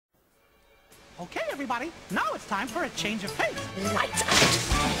Okay, everybody, now it's time for a change of pace. Lights out!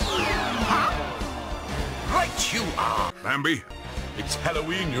 Huh? Right you are! Bambi? It's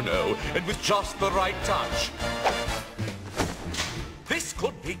Halloween, you know, and with just the right touch. This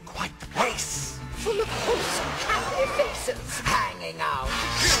could be quite the place. Full of wholesome, happy faces hanging out,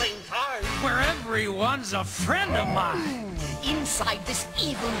 killing time. Where everyone's a friend of mine. Inside this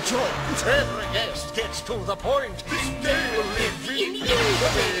evil joint, every guest gets to the point. This day will live in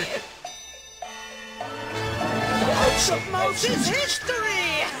infamy. The House of Mouse is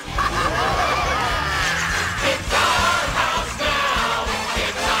history! It's our house now!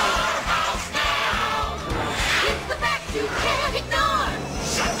 It's our house now! It's the fact you can't ignore!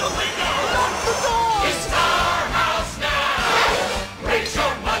 Shut the window! Lock the door! It's our house now! Raise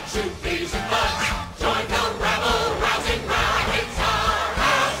your mud to thieves and bugs. Join the rabble-rousing round. It's our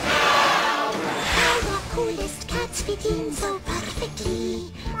house now! How the coolest cats fit in so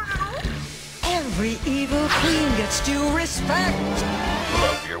perfectly. Every evil queen gets due respect!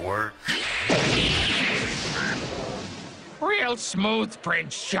 Love your work. Real smooth,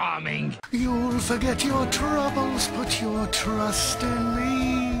 Prince Charming. You'll forget your troubles, put your trust in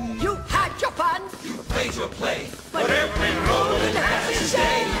me. You had your fun, You played your play, but every Roland has his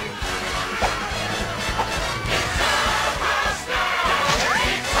day. It's our house now!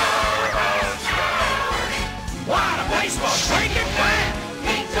 It's our house now! What a place for breaking plan!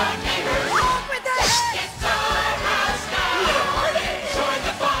 Meet our neighbors! on with the head! It's our house now! Join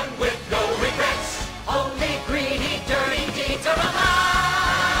the fun with no regrets. Only greedy, dirty deeds are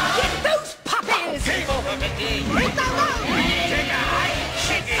allowed! Get those puppies! People of the day! Bring the